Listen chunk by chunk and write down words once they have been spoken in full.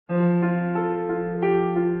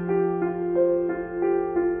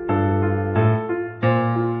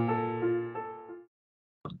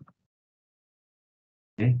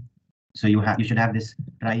So you should have this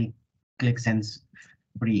try Qlik Sense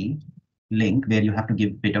free link where you have to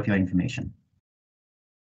give bit of your information.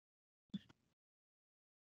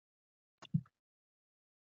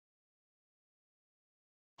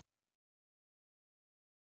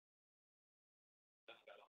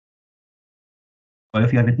 All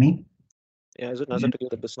of you are with me? Yeah, is it necessary to give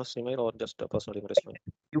the business email or just a personal email is fine?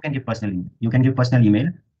 You can give personal email. You can give personal email.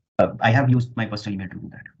 I have used my personal email to do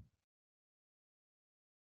that.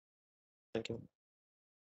 Thank you.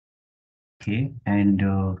 Okay, and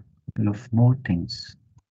a couple of more things.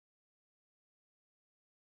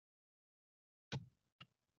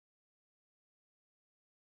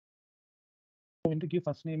 Going to give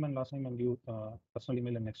first name and last name and give personal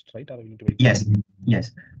email and next, right? Or we need to wait? Yes,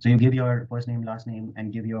 yes. So you give your first name, last name,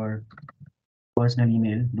 and give your personal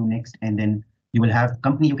email, do next, and then you will have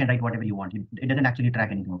company. You can write whatever you want. It doesn't actually track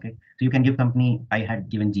anything, okay? So you can give company, I had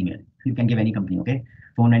given Gmail. You can give any company, okay?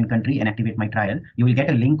 Phone and country and activate my trial. You will get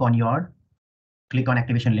a link on your, click on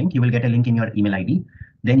activation link. You will get a link in your email ID.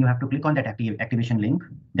 Then you have to click on that activation link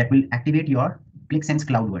that will activate your Qlik Sense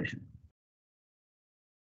cloud version.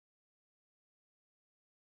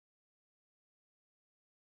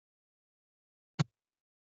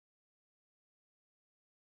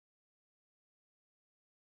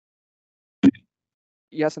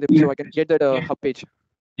 Yes, Sandeep, so I can get that hub page.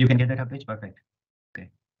 You can get that hub page, perfect. Okay.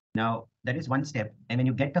 Now that is one step. And when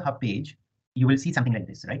you get the hub page, you will see something like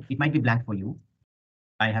this, right? It might be blank for you.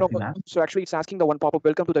 I have to map. So actually it's asking the one pop-up,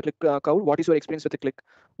 welcome to the Qlik cloud. What is your experience with the Qlik?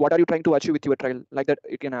 What are you trying to achieve with your trial? Like that,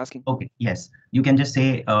 you can ask him. Okay, yes. You can just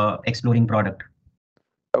say exploring product.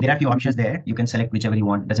 Okay. There are a few options there. You can select whichever you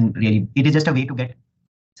want. Doesn't really, it is just a way to get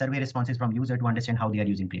survey responses from user to understand how they are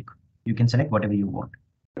using Qlik. You can select whatever you want.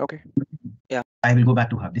 Okay. Yeah. I will go back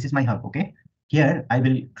to hub. This is my hub, okay? Here, I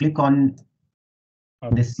will click on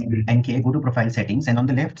this NK, go to profile settings, and on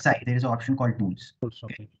the left side, there is an option called tools.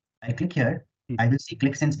 Okay. I click here, I will see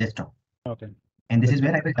Qlik Sense desktop. Okay. And this is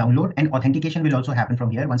where I will download, and authentication will also happen from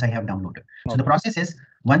here once I have downloaded. So the process is,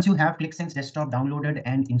 once you have Qlik Sense desktop downloaded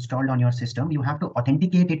and installed on your system, you have to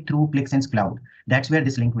authenticate it through Qlik Sense cloud. That's where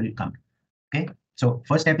this link will come. Okay. So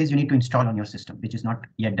first step is you need to install on your system, which is not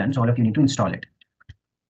yet done. So all of you need to install it.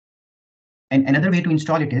 And another way to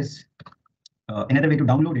install it is, another way to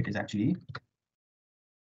download it is actually,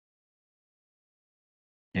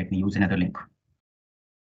 let me use another link.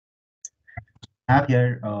 Have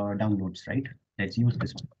here downloads, right? Let's use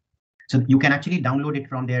this one. So you can actually download it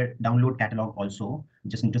from their download catalog also.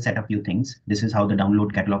 You just need to set a few things. This is how the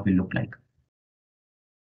download catalog will look like.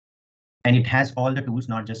 And it has all the tools,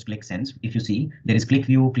 not just Qlik Sense. If you see, there is Qlik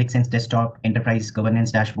View, Qlik Sense Desktop, Enterprise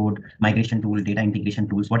Governance Dashboard, Migration Tool, Data Integration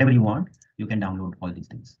Tools, whatever you want, you can download all these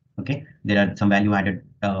things. Okay, there are some value added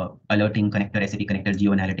alerting connector, SAP connector,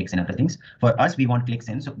 geo analytics, and other things. For us, we want Qlik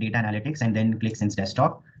Sense, so data analytics, and then Qlik Sense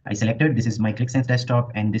Desktop. I selected, this is my Qlik Sense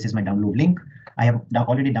Desktop, and this is my download link. I have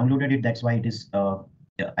already downloaded it. That's why it is, I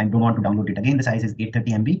don't want to download it again. The size is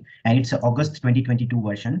 830 MB, and it's an August 2022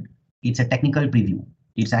 version. It's a technical preview.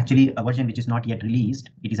 It's actually a version which is not yet released.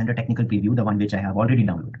 It is under technical preview, the one which I have already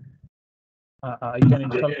downloaded. You can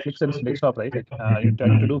install Qlik Sense desktop, right? You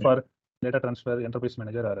trying to do for data transfer, enterprise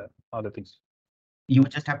manager, or other things? You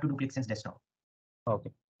just have to do Qlik Sense desktop.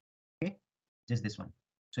 Okay. Okay, just this one.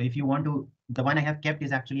 So if you want to, the one I have kept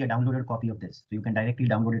is actually a downloaded copy of this. So you can directly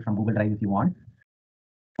download it from Google Drive if you want,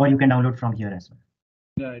 or you can download from here as well.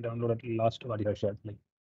 Yeah, I downloaded last what you have shared, like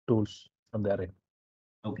tools from there.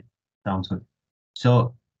 Okay, sounds good.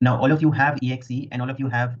 So now all of you have EXE and all of you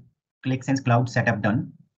have Qlik Sense Cloud setup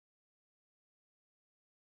done.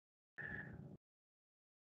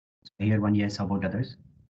 Here one yes, how about others?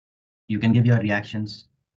 You can give your reactions.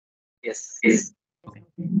 Yes. Okay,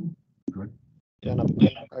 good. Yeah, no,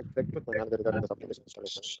 I checked with my manager regarding the application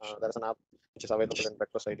installation. There's an app which is available in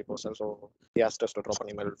breakfast ID portal, so he asked us to drop an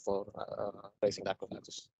email for raising that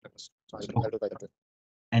access request. So I'll do that.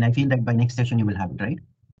 And I feel that by next session you will have it, right?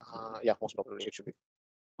 Yeah, most probably it should be.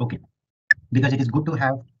 Okay, because it is good to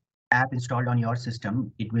have app installed on your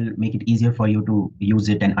system. It will make it easier for you to use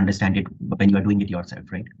it and understand it when you are doing it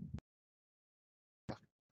yourself, right? Yeah.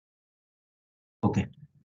 Okay,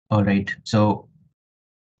 all right. So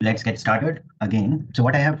let's get started again. So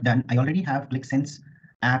what I have done, I already have Qlik Sense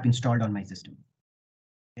app installed on my system.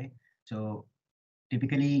 Okay, so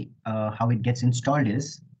typically how it gets installed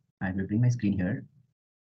is, I will bring my screen here.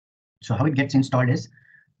 So how it gets installed is,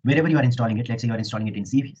 wherever you are installing it, let's say you are installing it in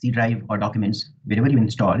C drive or documents, wherever you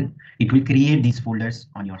install, it will create these folders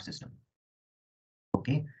on your system.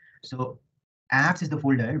 Okay, so apps is the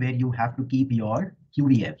folder where you have to keep your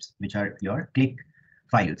QVFs, which are your Qlik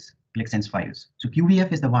files, Qlik Sense files. So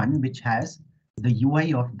QVF is the one which has the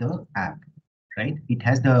UI of the app, right? It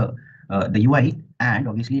has the UI, and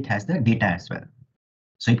obviously it has the data as well.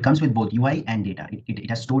 So it comes with both UI and data. It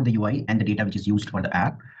has stored the UI and the data which is used for the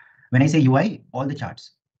app. When I say UI, all the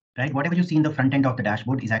charts, right? Whatever you see in the front end of the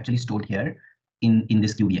dashboard is actually stored here in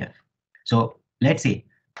this QVF. So let's say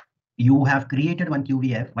you have created one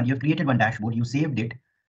QVF, when you have created one dashboard, you saved it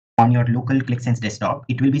on your local ClickSense desktop.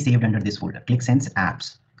 It will be saved under this folder, ClickSense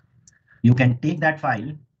apps. You can take that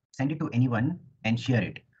file, send it to anyone and share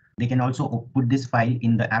it. They can also put this file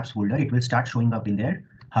in the apps folder. It will start showing up in their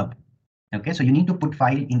hub. Okay, so you need to put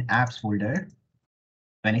file in apps folder.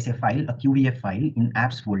 When I say file, a QVF file in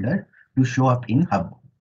apps folder to show up in hub.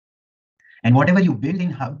 And whatever you build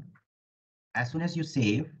in hub, as soon as you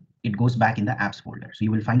save, it goes back in the apps folder. So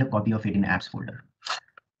you will find a copy of it in apps folder.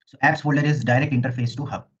 So apps folder is direct interface to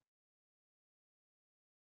hub.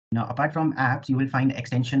 Now, apart from apps, you will find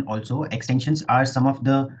extension also. Extensions are some of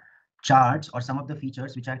the charts or some of the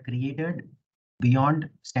features which are created beyond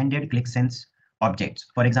standard ClickSense objects.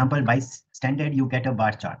 For example, by standard, you get a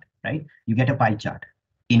bar chart, right? You get a pie chart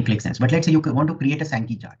in ClickSense. But let's say you want to create a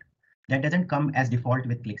Sankey chart. That doesn't come as default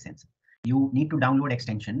with ClickSense. You need to download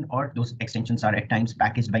extension, or those extensions are at times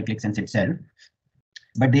packaged by ClickSense itself.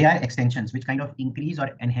 But they are extensions which kind of increase or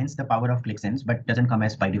enhance the power of ClickSense, but doesn't come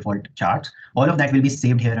as by default charts. All of that will be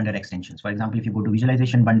saved here under extensions. For example, if you go to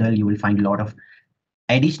visualization bundle, you will find a lot of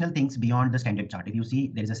additional things beyond the standard chart. If you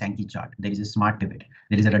see, there is a Sankey chart, there is a smart pivot,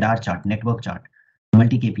 there is a radar chart, network chart,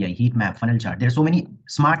 multi-KPI, heat map, funnel chart. There are so many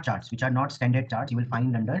smart charts which are not standard charts. You will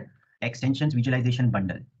find under extensions visualization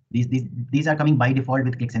bundle. These are coming by default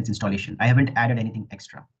with ClickSense installation. I haven't added anything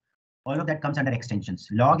extra. All of that comes under extensions.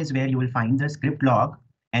 Log is where you will find the script log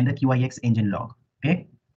and the QIX engine log. Okay.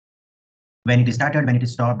 When it is started, when it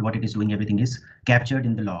is stopped, what it is doing, everything is captured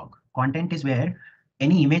in the log. Content is where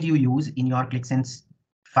any image you use in your ClickSense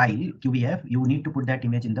file, QVF, you need to put that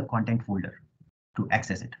image in the content folder to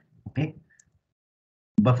access it. Okay.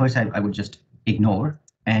 Buffers I would just ignore,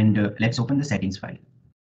 and let's open the settings file.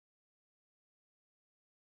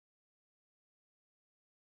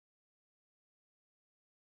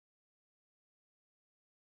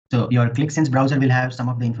 So your ClickSense browser will have some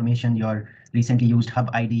of the information, your recently used hub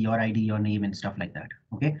ID, your name, and stuff like that.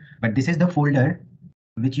 Okay, but this is the folder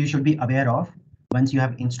which you should be aware of once you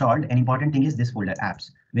have installed. An important thing is this folder,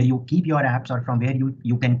 apps, where you keep your apps, or from where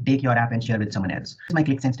you can take your app and share with someone else. This is my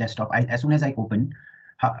ClickSense desktop. As soon as I open,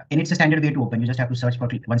 and it's a standard way to open, you just have to search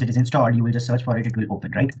for it. Once it is installed, you will just search for it, it will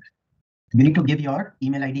open, right? You need to give your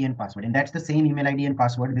email ID and password, and that's the same email ID and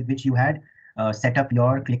password with which you had set up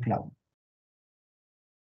your Qlik Cloud.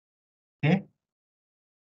 Okay.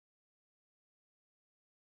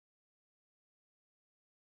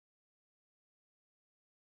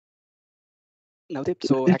 Navdeep,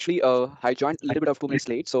 so actually, I joined a little bit of 2 minutes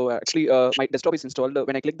late. So actually, my desktop is installed.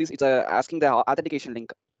 When I click this, it's asking the authentication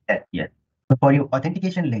link. Yeah. So for your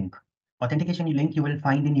authentication link, you will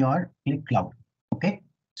find in your Qlik Cloud. Okay.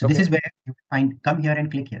 So this is where you find. Come here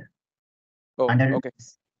and click here. Oh,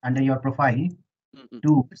 under your profile,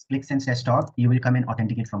 to ClickSense desktop, you will come and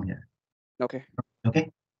authenticate from here. Okay.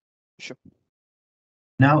 Okay. Sure.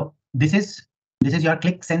 Now this is your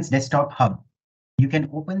ClickSense desktop hub. You can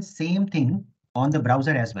open same thing on the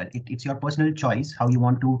browser as well. It's your personal choice how you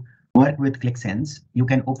want to work with ClickSense. You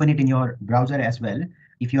can open it in your browser as well.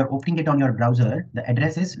 If you're opening it on your browser, the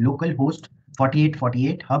address is localhost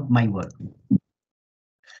 4848 hub my work.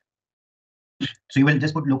 So you will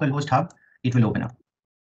just put localhost hub, it will open up.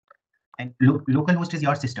 And localhost is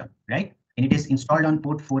your system, right? And it is installed on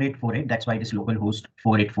port 4848. That's why it is localhost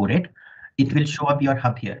 4848. It will show up your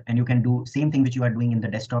hub here, and you can do same thing which you are doing in the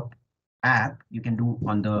desktop app, you can do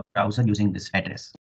on the browser using this address.